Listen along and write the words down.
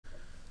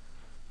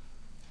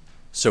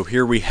So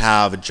here we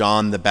have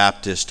John the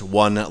Baptist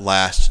one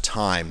last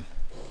time.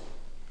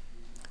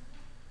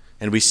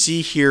 And we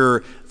see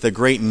here the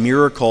great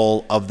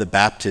miracle of the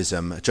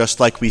baptism, just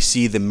like we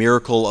see the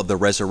miracle of the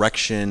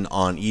resurrection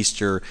on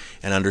Easter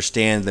and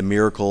understand the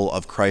miracle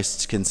of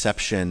Christ's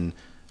conception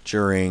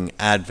during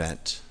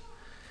Advent.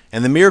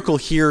 And the miracle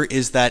here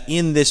is that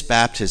in this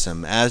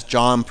baptism, as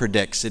John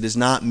predicts, it is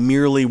not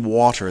merely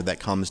water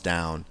that comes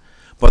down,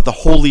 but the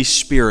Holy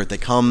Spirit that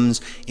comes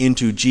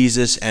into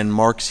Jesus and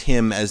marks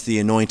him as the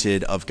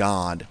anointed of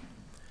God.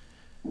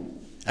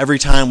 Every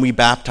time we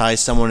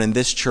baptize someone in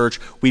this church,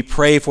 we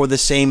pray for the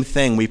same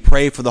thing. We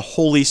pray for the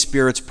Holy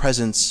Spirit's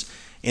presence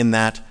in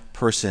that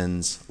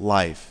person's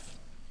life.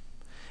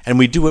 And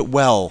we do it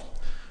well.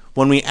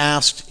 When we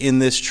asked in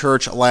this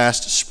church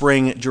last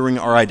spring during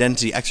our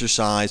identity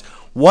exercise,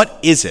 what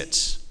is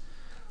it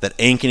that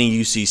Ankeny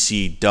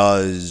UCC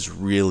does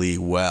really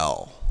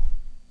well?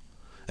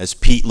 As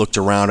Pete looked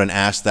around and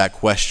asked that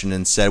question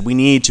and said, we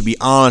need to be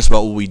honest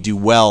about what we do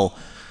well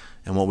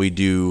and what we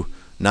do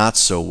not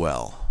so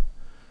well.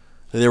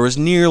 There was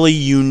nearly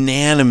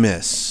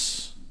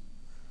unanimous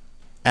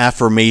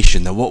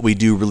affirmation that what we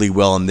do really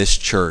well in this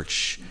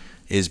church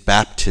is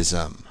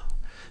baptism.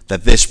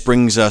 That this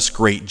brings us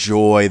great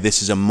joy.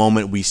 This is a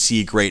moment we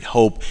see great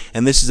hope.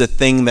 And this is a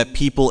thing that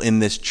people in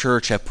this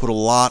church have put a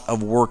lot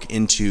of work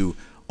into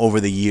over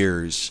the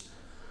years.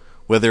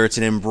 Whether it's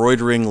in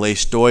embroidering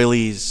lace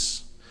doilies,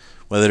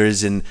 whether it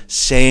is in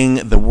saying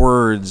the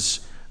words,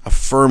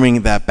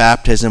 affirming that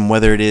baptism,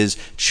 whether it is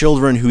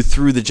children who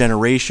through the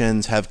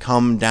generations have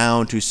come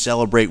down to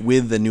celebrate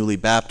with the newly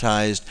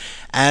baptized,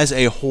 as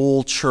a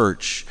whole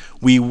church,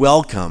 we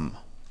welcome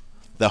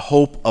the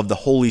hope of the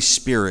Holy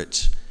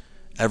Spirit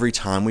every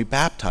time we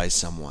baptize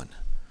someone.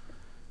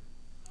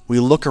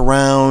 We look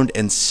around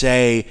and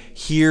say,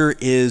 here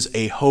is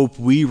a hope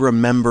we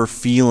remember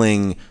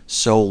feeling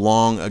so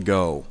long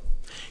ago.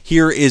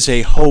 Here is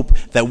a hope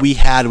that we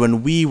had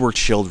when we were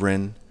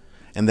children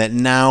and that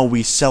now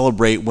we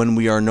celebrate when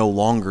we are no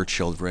longer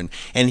children.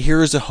 And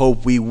here is a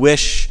hope we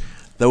wish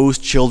those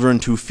children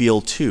to feel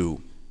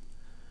too.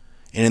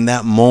 And in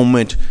that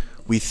moment,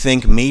 we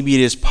think maybe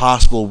it is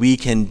possible we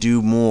can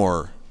do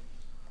more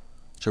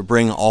to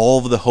bring all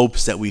of the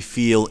hopes that we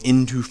feel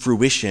into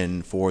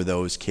fruition for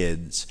those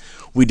kids.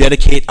 We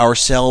dedicate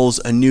ourselves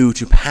anew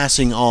to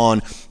passing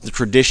on the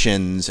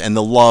traditions and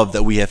the love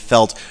that we have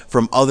felt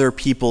from other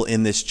people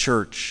in this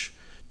church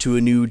to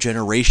a new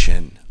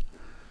generation.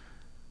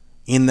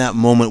 In that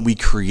moment, we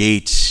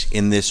create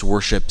in this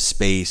worship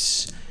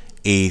space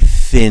a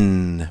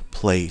thin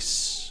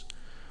place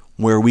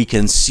where we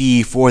can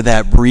see for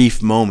that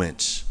brief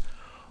moment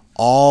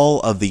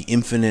all of the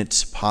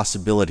infinite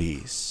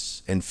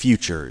possibilities and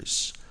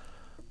futures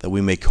that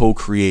we may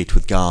co-create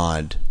with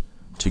God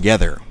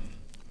together,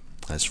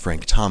 as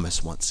Frank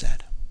Thomas once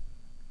said.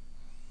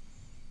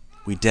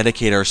 We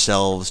dedicate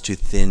ourselves to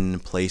thin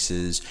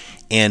places,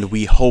 and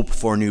we hope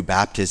for new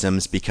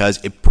baptisms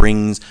because it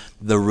brings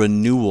the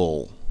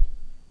renewal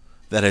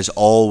that has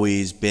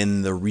always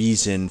been the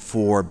reason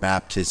for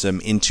baptism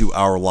into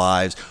our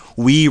lives.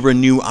 We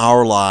renew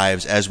our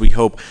lives as we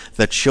hope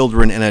that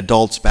children and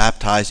adults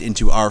baptized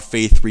into our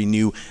faith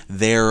renew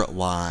their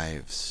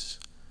lives.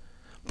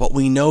 But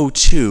we know,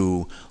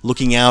 too,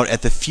 looking out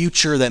at the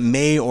future that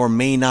may or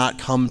may not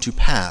come to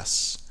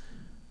pass,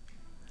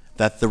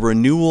 that the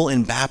renewal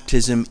in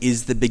baptism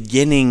is the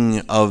beginning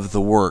of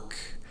the work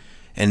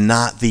and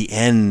not the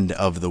end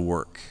of the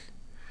work.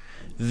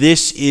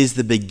 This is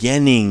the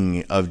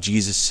beginning of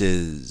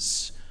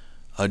Jesus'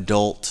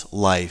 adult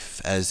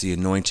life as the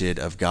anointed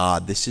of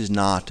God. This is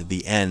not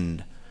the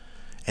end.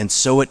 And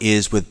so it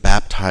is with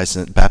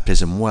baptism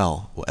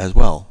as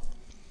well.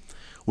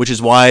 Which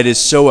is why it is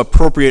so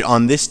appropriate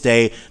on this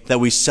day that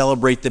we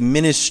celebrate the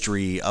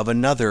ministry of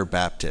another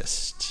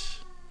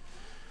Baptist.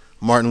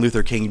 Martin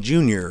Luther King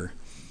Jr.,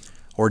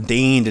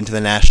 ordained into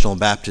the National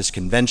Baptist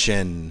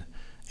Convention,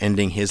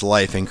 ending his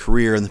life and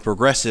career in the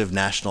Progressive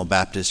National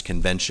Baptist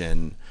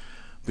Convention,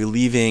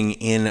 believing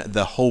in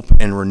the hope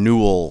and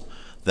renewal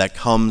that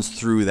comes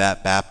through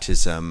that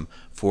baptism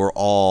for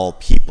all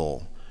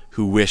people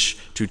who wish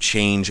to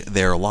change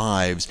their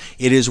lives.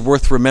 It is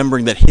worth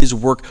remembering that his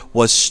work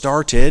was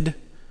started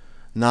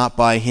not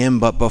by him,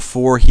 but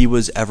before he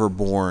was ever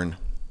born.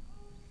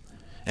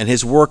 And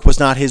his work was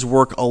not his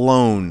work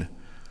alone.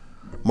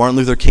 Martin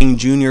Luther King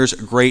Jr.'s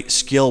great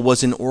skill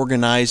was in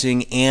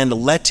organizing and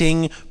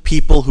letting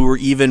people who were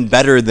even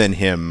better than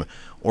him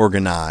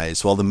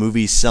organize. While the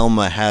movie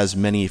Selma has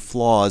many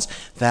flaws,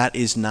 that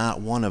is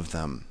not one of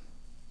them.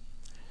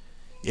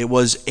 It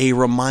was a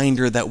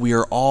reminder that we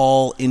are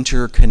all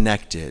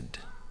interconnected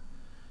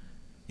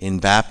in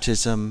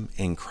baptism,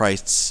 in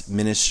Christ's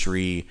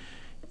ministry,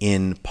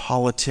 in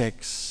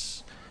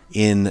politics,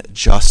 in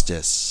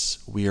justice.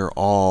 We are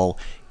all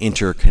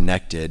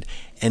interconnected,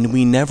 and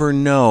we never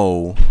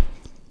know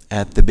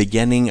at the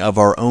beginning of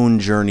our own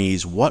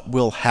journeys what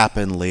will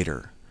happen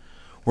later.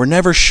 We're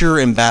never sure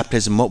in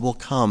baptism what will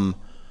come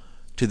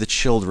to the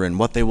children,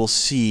 what they will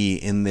see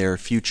in their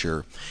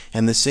future.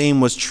 And the same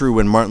was true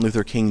when Martin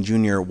Luther King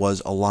Jr. was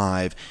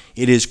alive.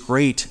 It is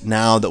great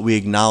now that we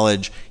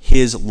acknowledge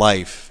his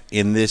life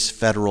in this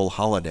federal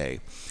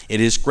holiday. It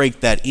is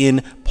great that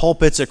in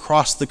pulpits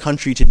across the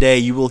country today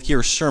you will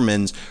hear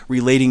sermons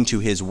relating to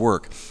his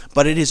work.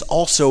 But it is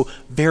also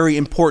very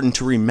important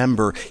to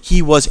remember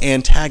he was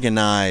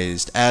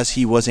antagonized as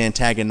he was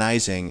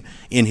antagonizing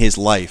in his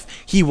life.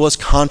 He was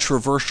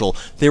controversial.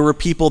 There were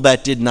people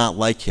that did not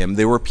like him.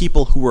 There were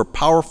people who were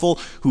powerful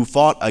who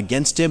fought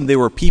against him. There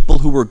were people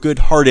who were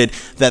good-hearted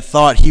that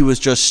thought he was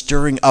just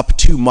stirring up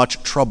too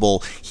much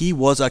trouble. He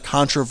was a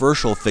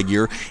controversial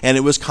figure, and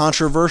it was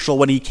controversial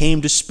when he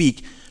came to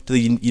speak to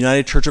the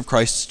United Church of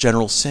Christ's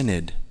General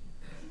Synod.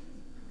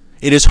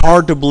 It is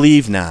hard to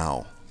believe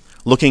now,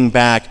 looking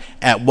back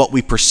at what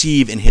we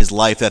perceive in his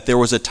life, that there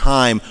was a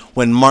time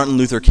when Martin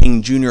Luther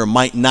King Jr.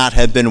 might not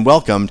have been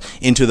welcomed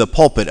into the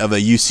pulpit of a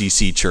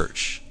UCC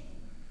church.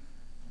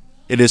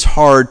 It is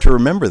hard to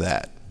remember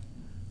that.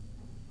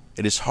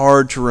 It is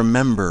hard to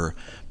remember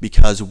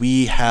because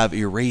we have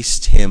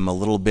erased him a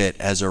little bit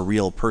as a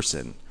real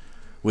person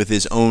with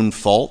his own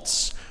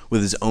faults,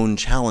 with his own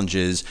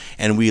challenges,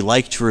 and we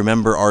like to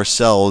remember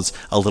ourselves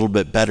a little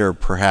bit better,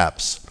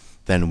 perhaps,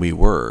 than we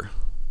were.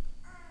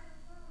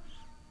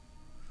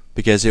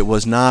 Because it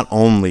was not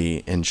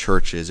only in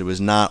churches, it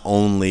was not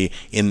only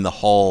in the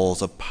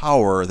halls of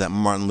power that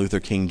Martin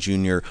Luther King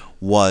Jr.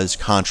 was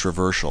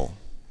controversial.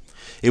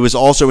 It was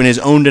also in his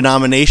own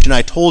denomination.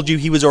 I told you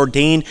he was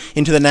ordained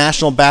into the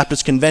National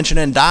Baptist Convention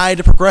and died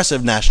a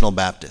Progressive National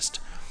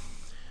Baptist.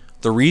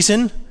 The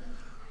reason?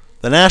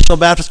 The National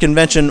Baptist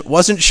Convention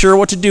wasn't sure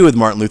what to do with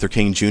Martin Luther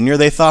King Jr.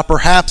 They thought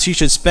perhaps he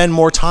should spend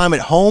more time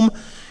at home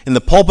in the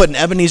pulpit in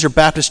Ebenezer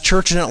Baptist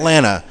Church in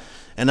Atlanta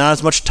and not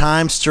as much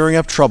time stirring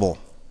up trouble.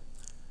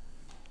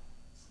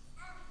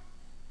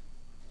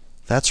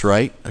 That's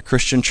right. A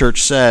Christian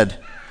church said,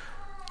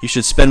 you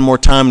should spend more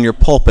time in your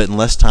pulpit and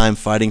less time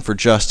fighting for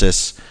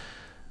justice.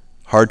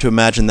 Hard to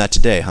imagine that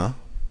today, huh?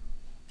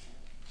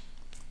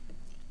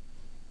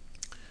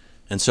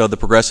 And so the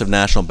Progressive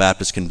National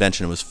Baptist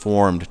Convention was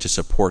formed to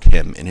support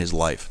him in his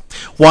life.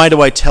 Why do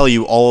I tell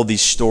you all of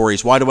these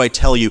stories? Why do I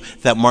tell you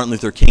that Martin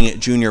Luther King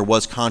Jr.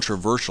 was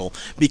controversial?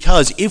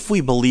 Because if we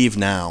believe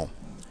now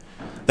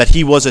that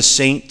he was a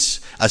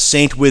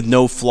saint with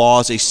no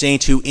flaws, a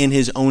saint who in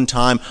his own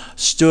time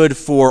stood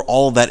for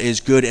all that is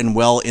good and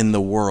well in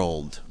the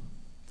world,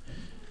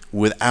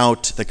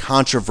 without the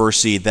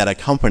controversy that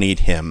accompanied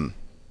him,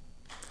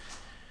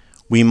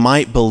 we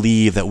might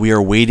believe that we are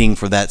waiting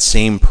for that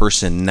same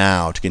person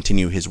now to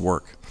continue his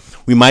work.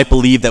 We might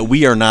believe that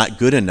we are not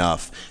good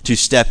enough to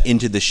step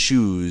into the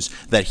shoes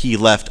that he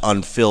left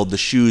unfilled, the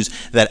shoes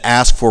that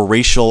ask for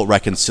racial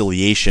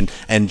reconciliation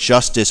and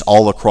justice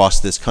all across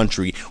this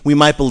country. We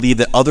might believe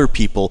that other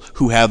people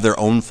who have their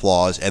own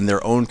flaws and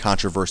their own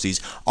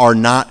controversies are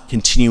not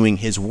continuing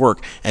his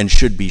work and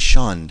should be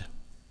shunned.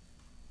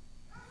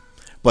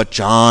 But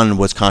John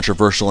was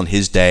controversial in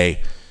his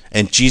day,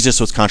 and Jesus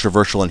was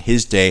controversial in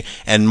his day,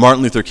 and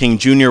Martin Luther King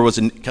Jr.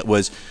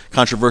 was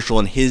controversial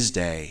in his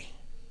day.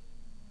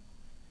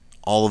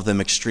 All of them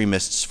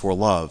extremists for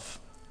love.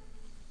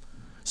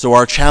 So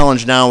our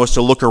challenge now is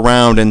to look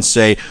around and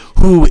say,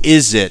 who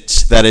is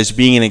it that is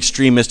being an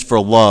extremist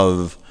for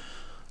love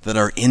that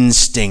our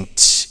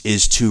instinct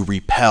is to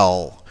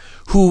repel?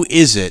 Who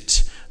is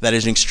it that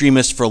is an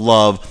extremist for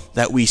love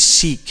that we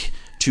seek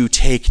to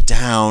take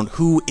down?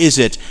 Who is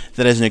it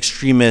that is an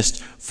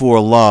extremist for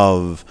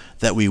love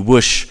that we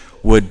wish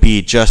would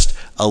be just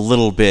a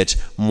little bit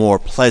more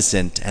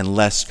pleasant and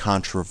less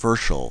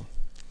controversial?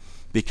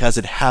 Because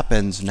it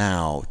happens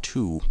now,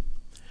 too.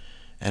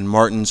 And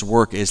Martin's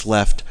work is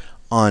left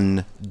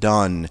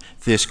undone.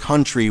 This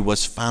country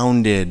was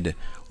founded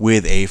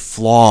with a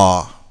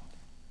flaw.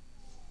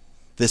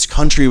 This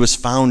country was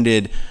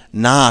founded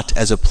not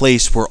as a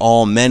place where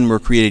all men were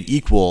created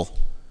equal.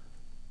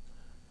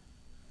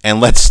 And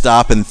let's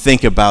stop and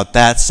think about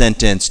that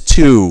sentence,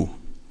 too.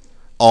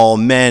 All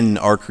men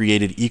are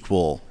created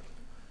equal.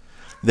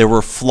 There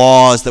were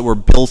flaws that were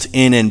built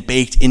in and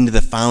baked into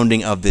the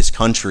founding of this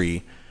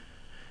country.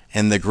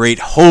 And the great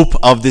hope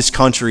of this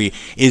country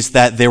is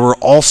that there were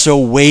also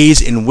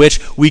ways in which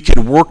we could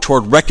work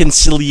toward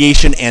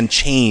reconciliation and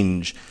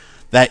change.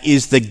 That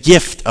is the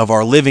gift of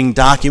our living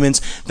documents.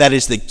 That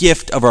is the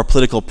gift of our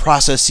political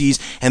processes.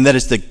 And that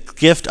is the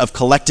gift of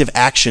collective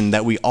action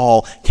that we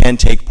all can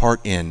take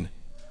part in.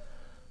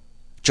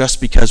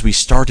 Just because we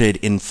started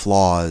in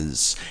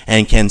flaws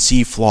and can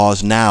see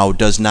flaws now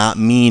does not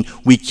mean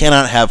we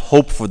cannot have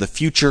hope for the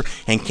future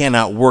and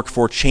cannot work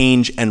for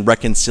change and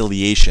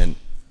reconciliation.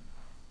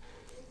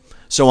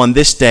 So on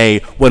this day,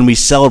 when we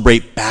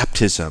celebrate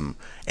baptism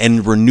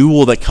and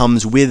renewal that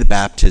comes with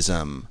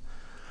baptism,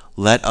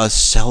 let us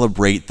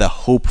celebrate the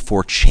hope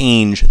for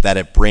change that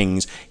it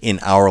brings in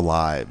our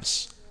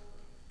lives.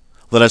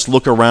 Let us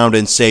look around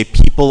and say,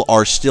 people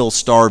are still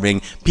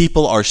starving,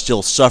 people are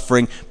still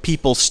suffering,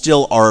 people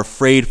still are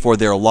afraid for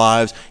their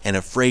lives and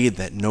afraid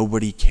that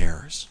nobody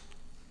cares.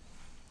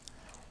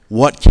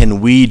 What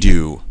can we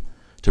do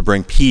to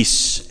bring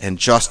peace and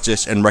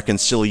justice and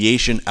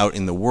reconciliation out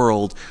in the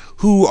world?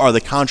 Who are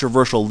the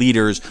controversial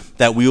leaders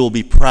that we will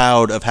be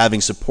proud of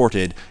having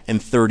supported in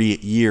 30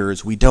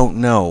 years? We don't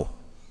know.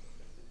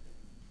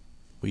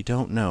 We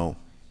don't know.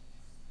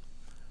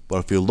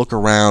 But if we look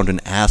around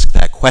and ask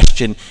that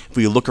question, if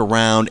we look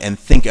around and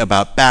think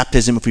about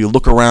baptism, if we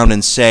look around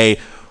and say,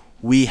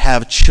 we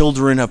have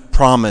children of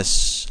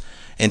promise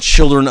and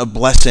children of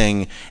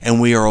blessing,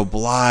 and we are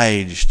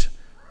obliged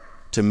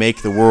to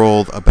make the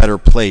world a better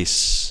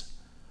place,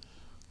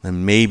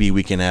 then maybe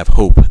we can have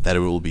hope that it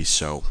will be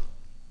so.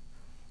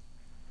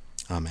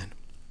 Amen.